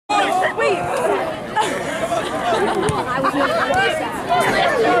Wait.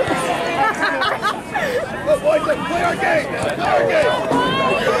 Look, boys, let's play our game. Play our game.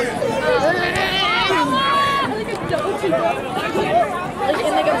 Like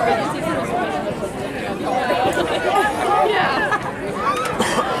in like emergency situation. Yeah.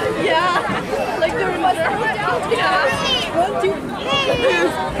 Yeah. Like there was yeah. 1, 2.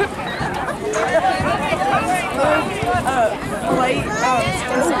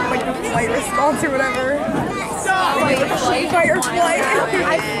 Like the flight response or whatever. Fight or flight.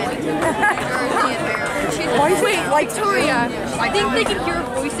 Wait, Victoria, I think they can hear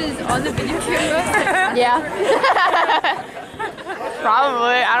voices on the video camera. Yeah.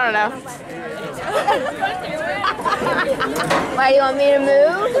 Probably. I don't know. Why, do you want me to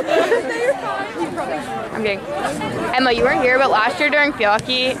move? I'm kidding. Emma, you weren't here, but last year during field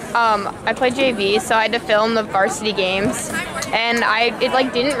hockey, I played JV, so I had to film the varsity games. And it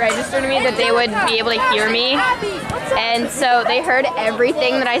like didn't register to me that they would be able to hear me. And so they heard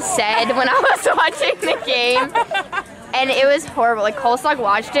everything that I said when I was watching the game. And it was horrible. Like Colestock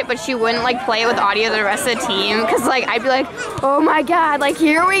watched it, but she wouldn't like play it with audio to the rest of the team. Cause like I'd be like, oh my God, like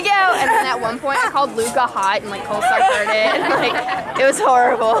here we go. And then at one point I called Luca hot and like Colestock heard it. And, like it was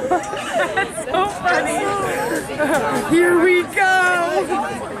horrible. That's so funny. Here we go.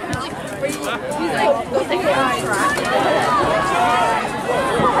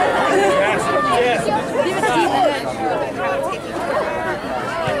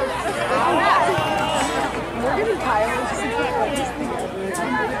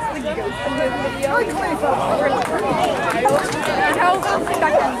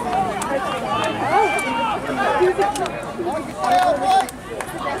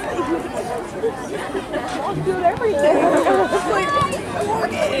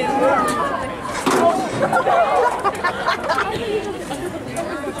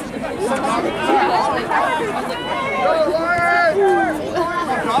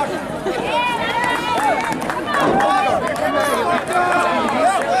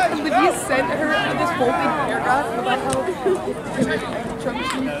 Olivia sent her this whole big paragraph about how Trump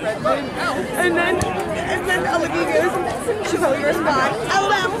should be president, and then Olivia goes, she'll probably respond,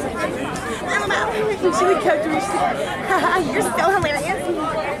 LOL, LOL, and she like kept doing, she's like, haha, you're so hilarious.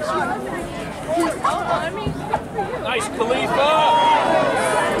 Nice, Khalifa.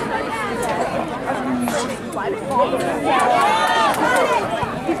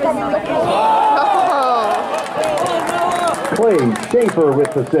 Clay Schaefer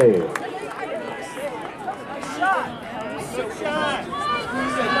with the save.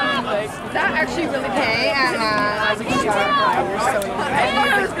 That actually really Hey, Emma, that was a good shot. You're so I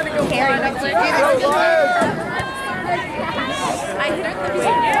thought I was gonna go Carrie, blind. I was like, I hit her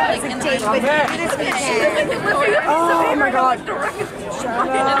like in the oh my God.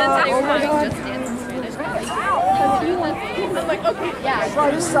 and then saying just dance in Spanish. I'm like, okay, yeah.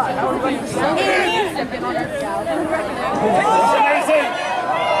 I just saw it.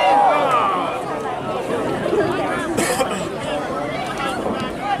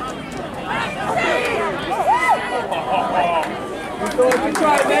 Good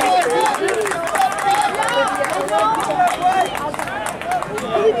try, man.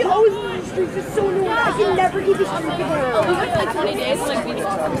 Olivia always in the streets is so annoying. I can never keep a streak with her. We went for like 20 days, like we and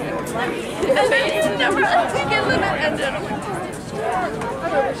then you never like again, and then ended. I'm like,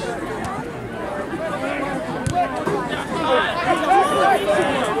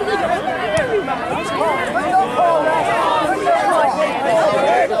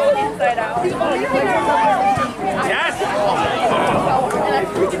 inside out. Yes.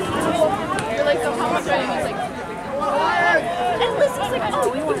 You're like, so how much are you? He's like, and Liz was like, oh,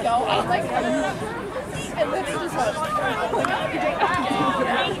 we can go. I was like, and then they just went,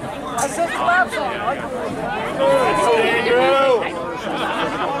 I said claps on.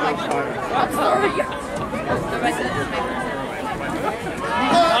 I'm sorry.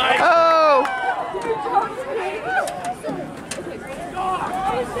 Oh!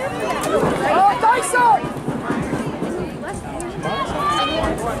 Oh, Dyson!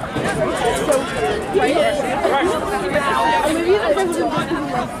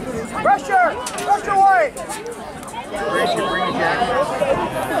 Pressure! Pressure White! I'm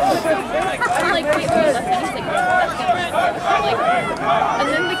like, wait, left it. He's like, and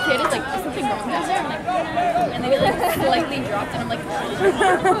then the kid is like, is something wrong down there? I'm like, and then he like slightly dropped, and I'm like,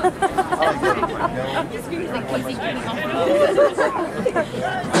 this dude is like, Casey, get me off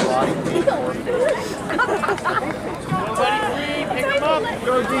Pick him up.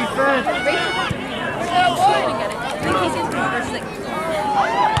 Go defense. Rachel, get it. And then Casey's doing her, she's like,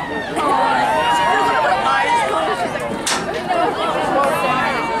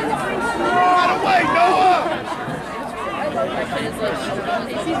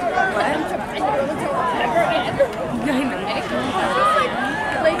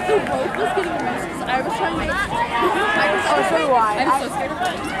 why. I'm so scared of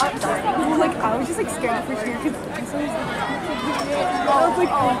that. I'm sorry. Well, like, I was just like scared the first year because I was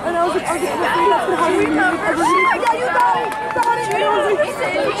like, and I was like, okay, that's what how we know. Yeah, you got it. And I was like,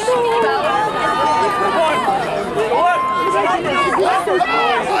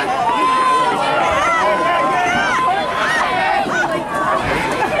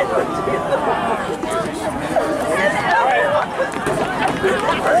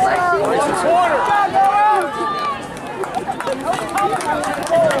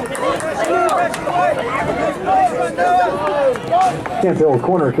 Camp Hill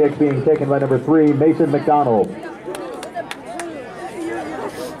corner kick being taken by number 3, Mason McDonald.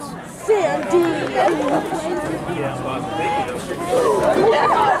 Sandy.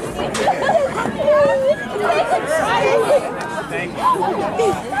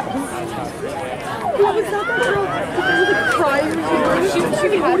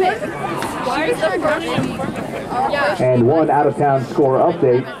 And one out-of-town score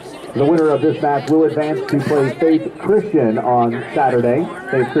update. The winner of this match will advance to play Faith Christian on Saturday.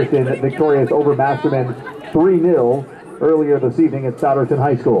 Faith Christian victorious over Masterman 3-0 earlier this evening at Souderton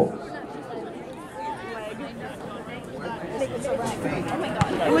High School.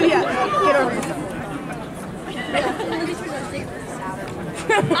 Lydia, get over yourself.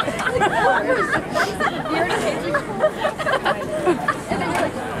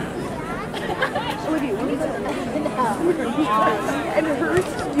 And her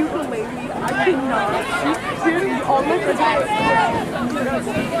ukulele, I cannot. She's all my friends.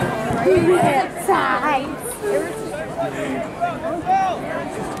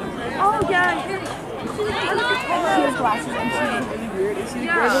 Oh yeah. She has glasses and she's really weird. And she's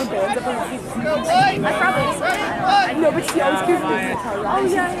wearing her bands up her feet. I probably no, but she always gives me a guitar. Oh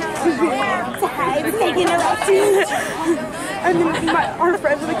yeah. She's taking a lesson. And then our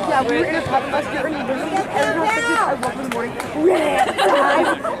friends were like, yeah, we were in a pub last year and everyone was thinking I love in the morning. Red side.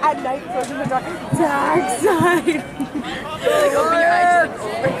 At night, closing the door. Dark side. Like, open your eyes.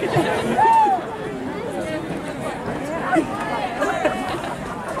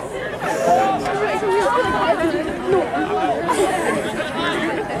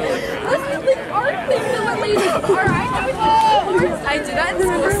 I did that in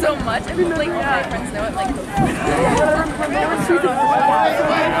school so much. I mean, like, all my friends know it. Like,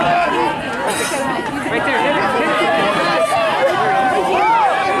 Right there.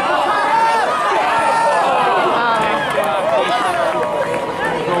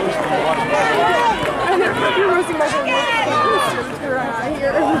 You're roasting my friend.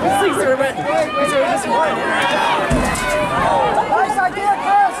 Here, it's like servant. This one. Nice idea,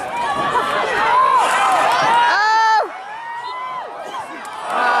 Chris.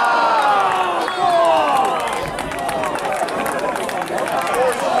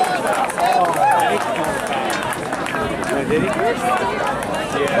 Did he?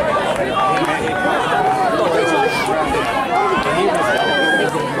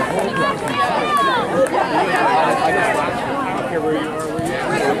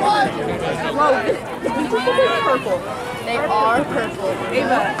 Purple. They are purple.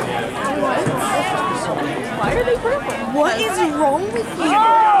 Ava. What? Why are they purple? What is wrong with you?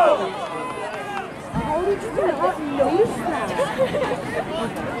 How did you not notice that?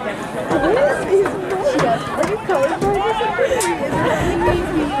 Are you colorblind or something? Is there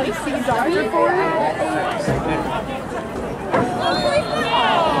anything you like see doctor for it?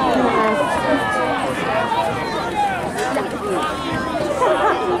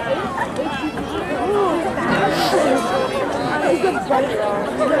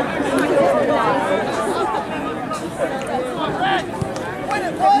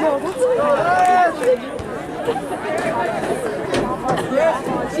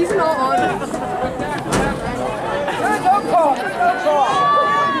 She's an all honors.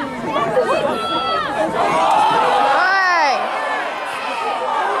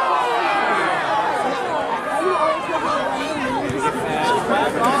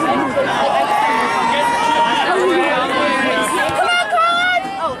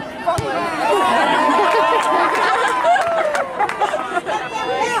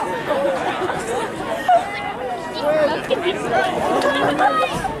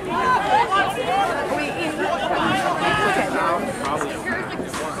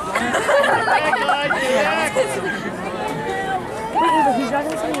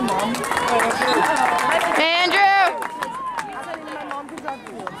 Andrew!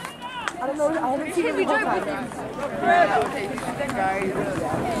 I don't know, I haven't seen it the whole time.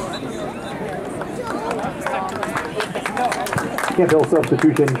 Camp Hill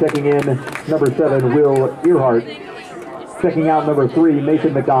substitution checking in number 7, Will Earhart. Checking out number 3,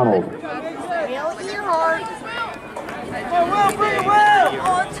 Mason McDonald. Will Earhart.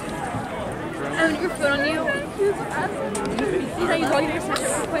 your phone on you? See how you log into your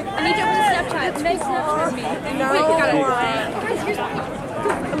Snapchat real quick? I need you to open Snapchat. Meg Snapchat me. No. Wait, you got it. Guys, here's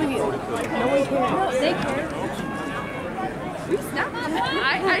Olivia, no one cares. They care. You snap.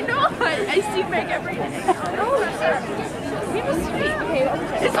 I know. I see Meg every day. Oh, he was sweet. Okay,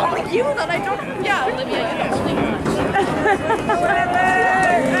 it's only you that I don't. Yeah, Olivia, you're the only one.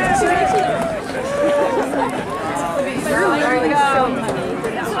 You're literally so funny.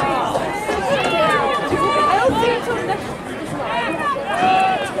 I don't see it until next.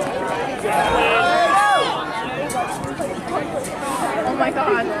 Oh my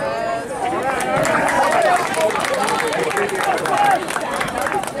god.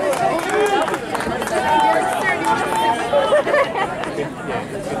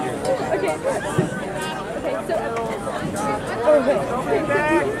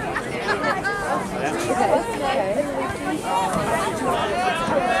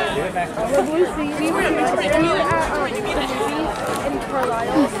 We were in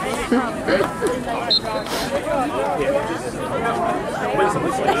Carlisle.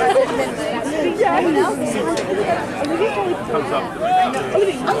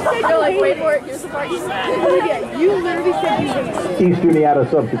 You're like, wait for it. Here's the part. Olivia, you literally said you were. East Junior out of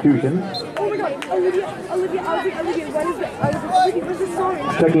substitutions. Oh my god, Olivia, I was like, Olivia, what is it? I was like, Olivia, what's the song?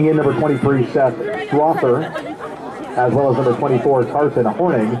 Checking in number 23, Seth Strother, as well as number 24, Carson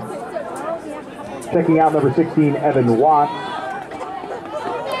Horning. Checking out number 16, Evan Watts.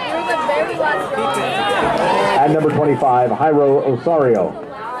 And number 25, Jairo Osario.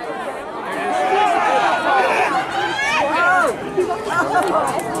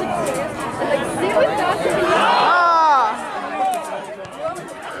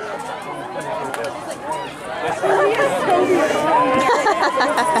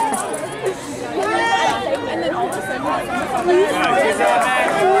 And then all of a sudden,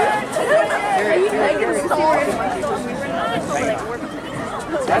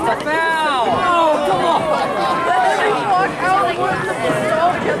 That's a foul! Oh, come on!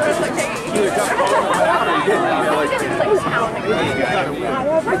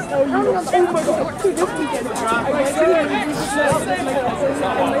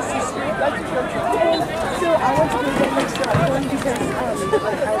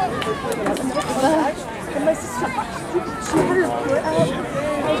 And my sister, she had her foot out.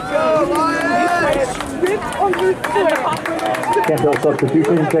 Ripped on her foot. Canfield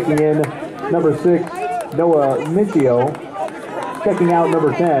substitution, checking in number 6, Noah Mincio. Checking out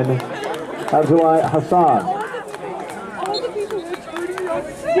number 10, Abdullah Hassan. All the people were turning around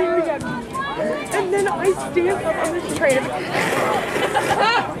staring at me. And then I stand up on this train.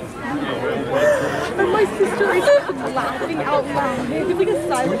 And my sister is laughing out loud. It was like a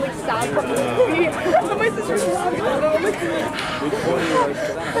silent, like, sad from me. And my sister's laughing out loud.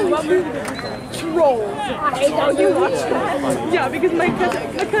 I'm like, trolls. I hate how you watch that. Yeah, because my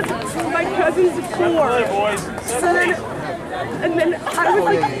cousin's 4. So then, and then I was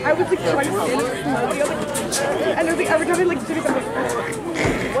like trying to stand up smoothly. And I was like, every time I like did it, I'm like,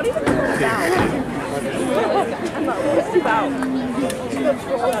 what even is that? I'm not really about.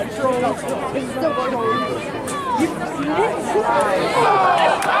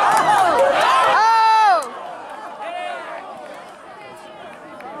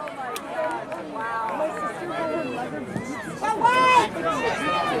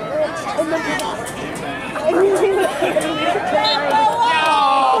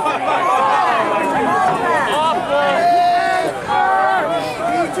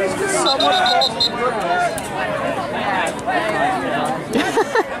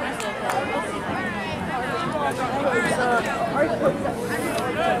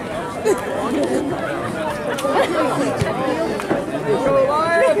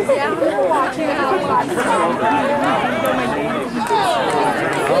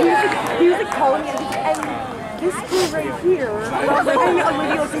 He was like calling me and this girl right here. And I was like, and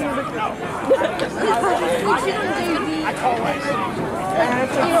Olivia was like,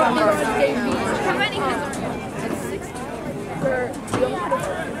 how many kids?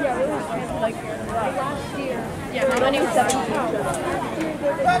 Last year. Yeah, how many was 17?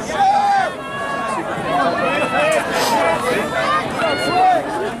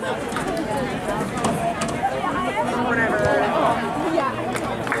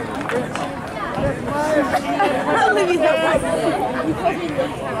 Olivia's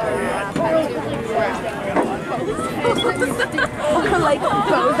like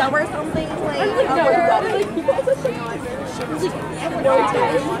bows that were something like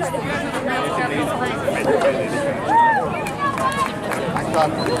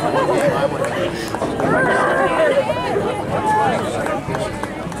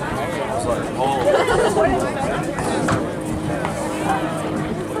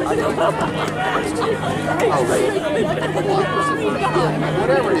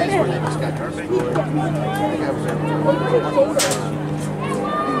Whatever it is, when they just got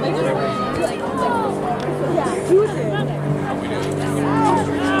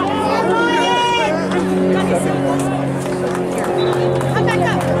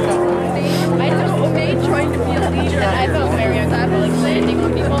I know May trying to be a leader, and I felt very uncomfortable, like landing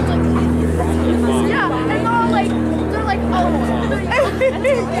on people, and like, yeah, and they're all like, oh.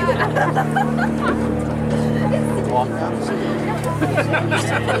 walk out.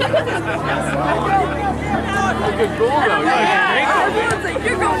 Good goal though. Everyone's like,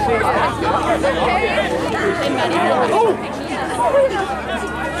 you're going for it.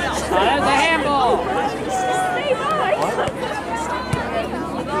 That's a handball.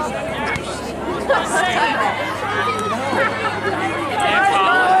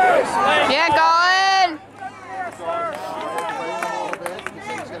 Yeah, Colin.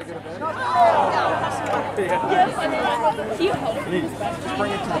 Just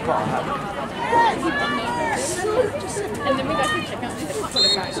bring it to the car. And then we got to check out the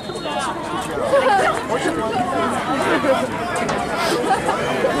quarterback.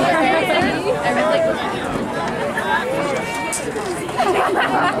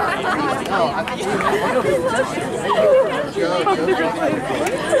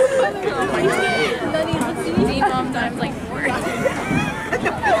 Mom times like 4.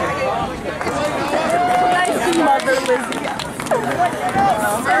 Nice mother, Lizzie.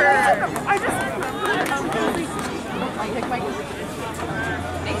 I just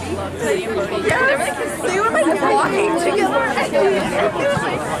they were like walking together.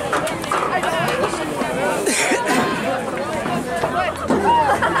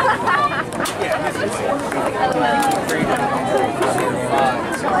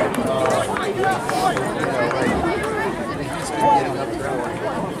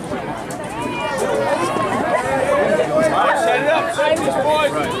 Set it up, set this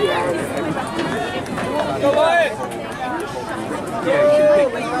boys. Go ahead.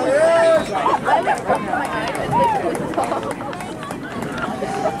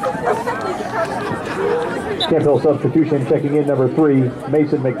 Campbell substitution checking in number 3,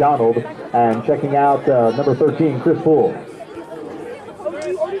 Mason McDonald, and checking out number 13, Chris Poole.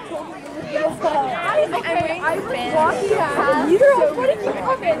 I was walking past. You were all, what did you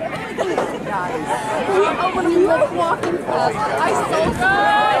come in? When we were walking past, I saw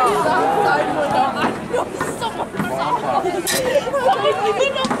guys outside the window. I know someone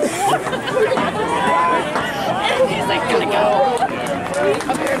and he's like, gotta go.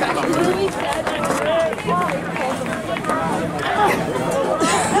 I'll be right back.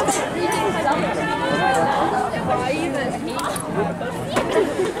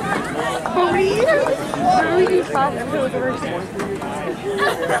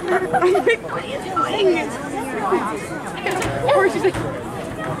 Or she's like,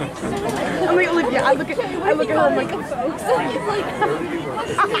 I'm like Olivia. I look at her. I'm like,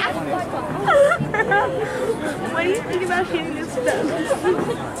 what do you think about hitting this stuff?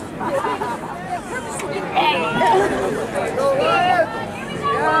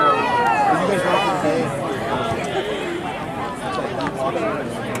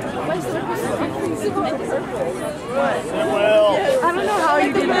 I don't know how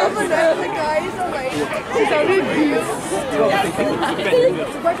you did that. The guy is alright. He's already cute.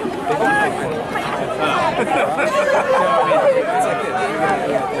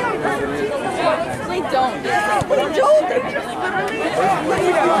 They don't.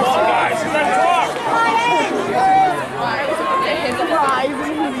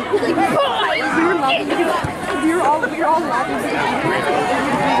 We were all laughing.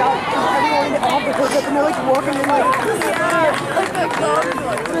 Everyone off the hook and they're like walking in like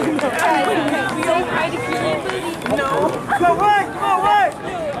we all try to kill him. No. Go away! Go away!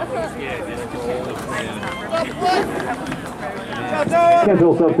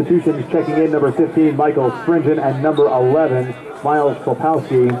 Campbell substitutions checking in number 15, Michael Springen, and number 11, Miles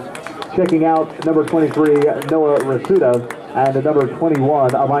Klopowski. Checking out number 23, Noah Rasuda, and number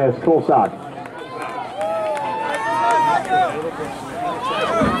 21, Elias Kolsak.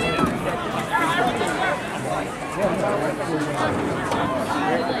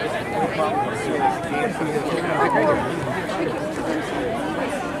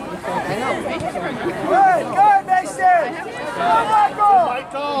 Good, Mason!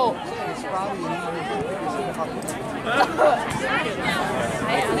 Michael!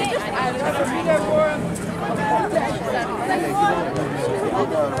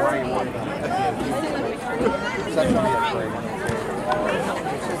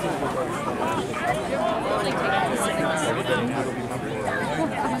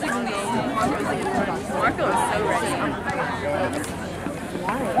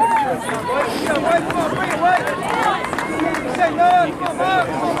 have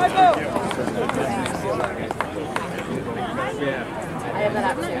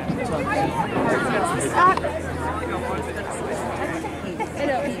that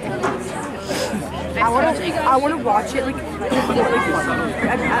I want to watch it like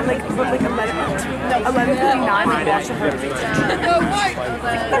at like 11:59 and watch it.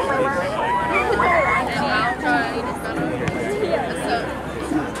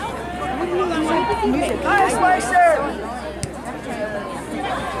 Nice, Mercer!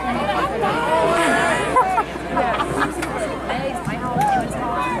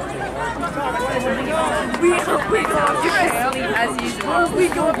 We go as usual. We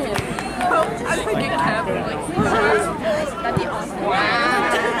go. I think it can be like that'd be awesome. Wow.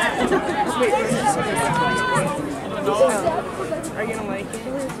 Are you gonna like it?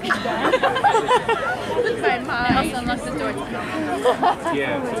 My mom also unlocks the door.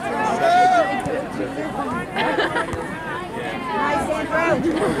 Yeah. Hi, Sandra.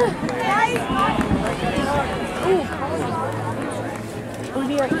 Hi. Ooh.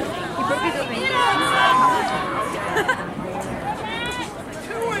 Olivia, you broke it open.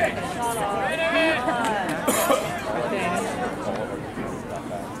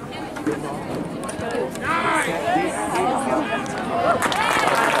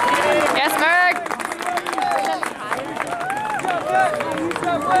 Yes, Merc!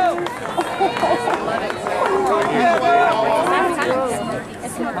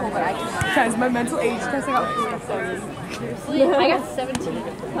 Guys, my mental age test, I got 47. I got 17.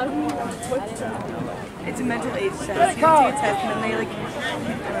 It's a mental age test. You take a test and then they like...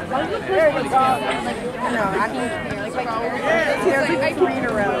 No, I can't hear. Like, there's like 3 in a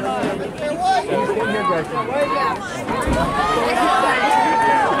row.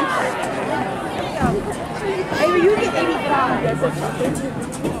 Hey, but you get 85.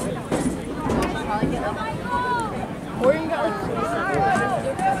 Oregon got like 47.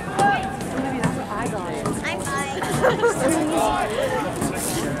 Maybe that's what I got. I'm fine.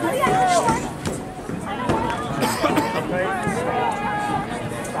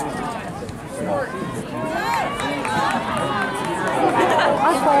 I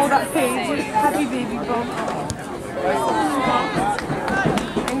follow that page. Happy baby bump.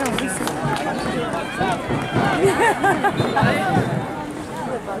 I know.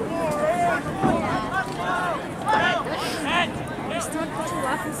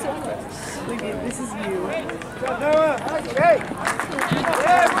 This is you. Hey!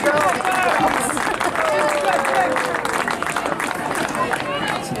 There we go!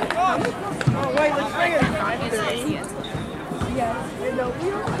 Oh, wait, let's bring it.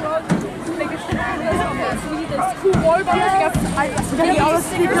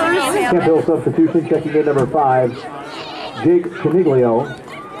 Camp Hill substitution, checking in number 5, Jake Caniglio.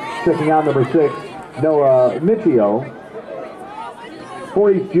 Checking out number 6, Noah Michio.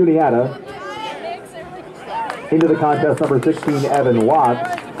 For East Juniata. Into the contest, number 16, Evan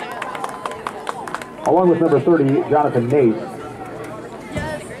Watts. Along with number 30, Jonathan Nace.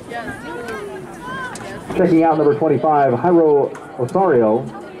 Checking out number 25, Jairo Osario.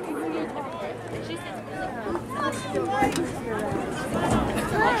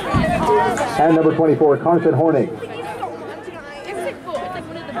 And number 24, Carson Horning. It was like cool. It's like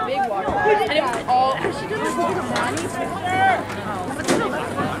one of the big water balls. And it was all. She did like all the money. But then and she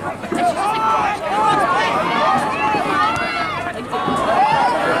just like watched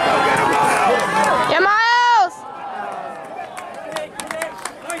Yeah, Miles!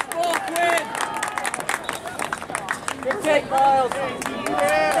 Nice ball, Quinn! Good take, Miles.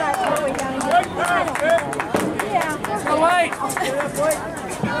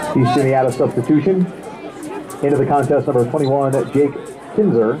 East Juniata substitution. Into the contest, number 21, Jake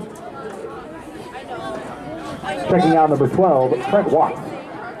Kinzer. Checking out number 12, Trent Watts.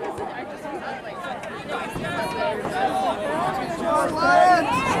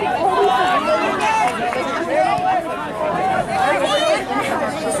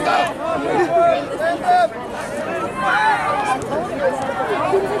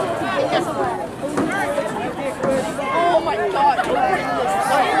 oh my god.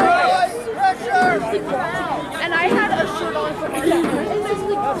 And I had a shirt on for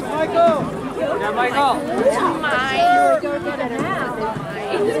Michael! Yeah, Michael.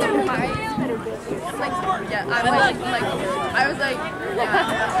 I was like,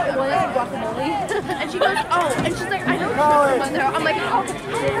 yeah. And she goes, oh, and she's like, I know Tristan's there. I'm like, how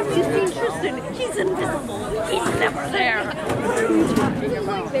have you seen Tristan? He's invisible. He's never there.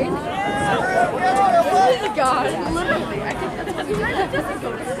 Oh my god, literally. I think that's doesn't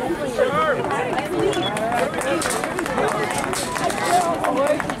go to it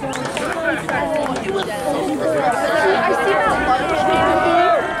was so good. I see that lunch.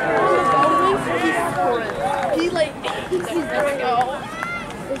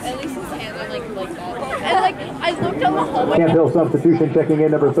 Camp Hill substitution checking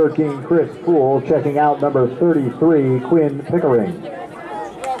in number 13, Chris Poole. Checking out number 33, Quinn Pickering.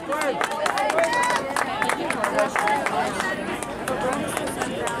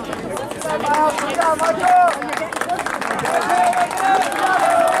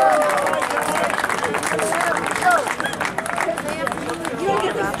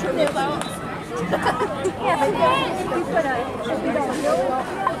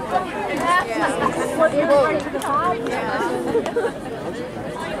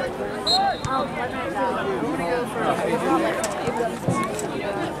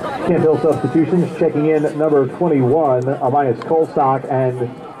 Camp Hill substitutions checking in number 21, Elias Kolstock, and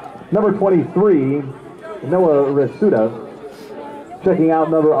number 23, Noah Rasuda. Checking out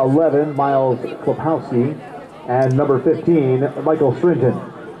number 11, Miles Klopowski, and number 15, Michael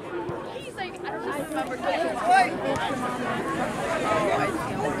Stringent.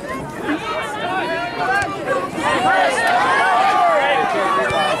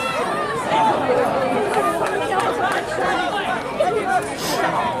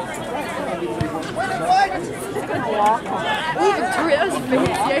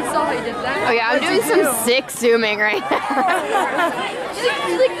 I saw how you did that. Oh yeah, I'm doing some sick zooming right now.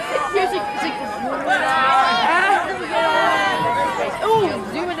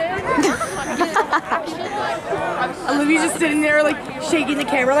 Olivia's just sitting there like shaking the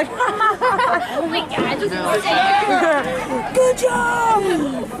camera like Oh my god, just good job!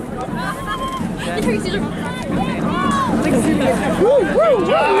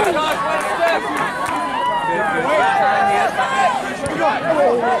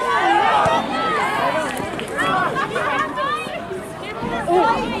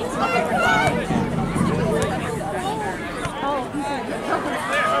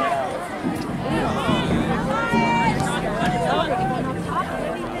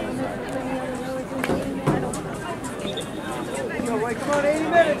 Come on, 80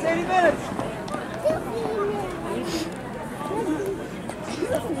 minutes, 80 minutes.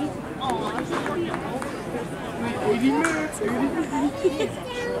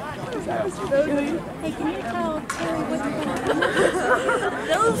 Hey, can you tell Terry what you're gonna do?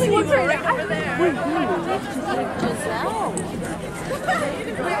 Those ones are right over there. Giselle.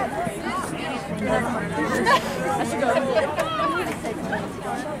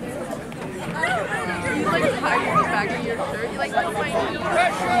 You like hide the back of your shirt. You like oh my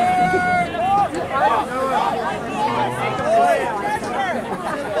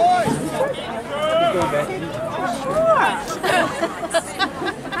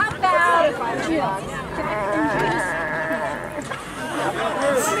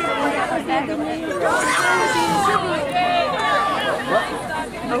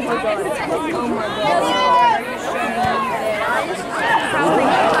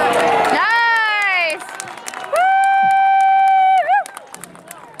Nice!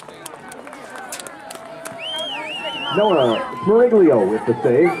 Noah Smeriglio with the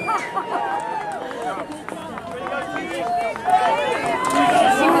save.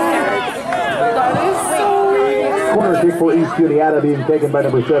 Corner kick for East Juniata being taken by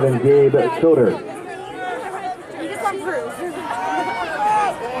number 7, Gabe Coder.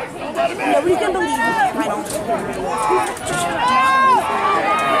 Nobody's gonna believe it.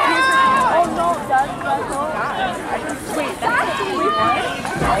 Oh no, that's wait, that's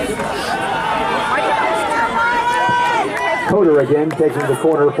Coder again taking the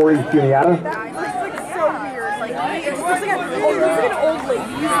corner for East Juniata. so weird. Like it looks like an old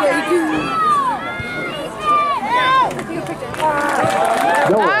lady.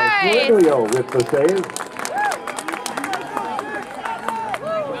 Noah Nice. Smeriglio with the save.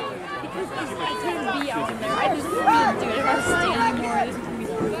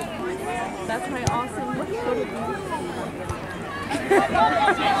 That's my awesome photo.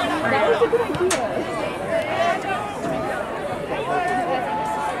 That was a good idea.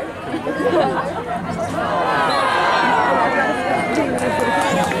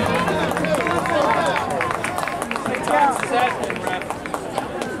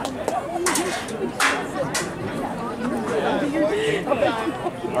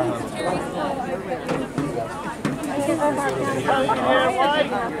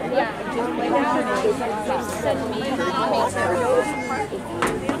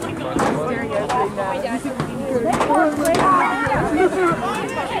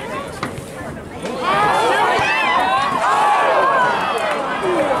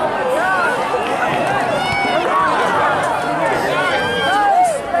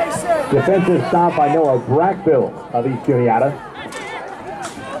 Defensive stop by Noah Brackbill of East Juniata.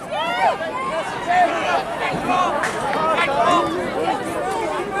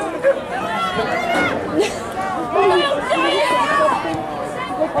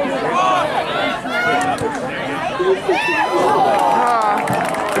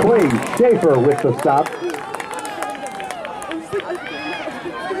 Clay Schaefer with the stop.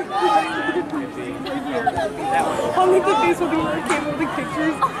 I'll make the face will be where I came with the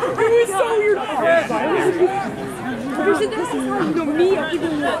pictures. It was so weird. No, me, I'm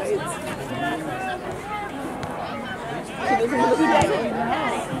even white.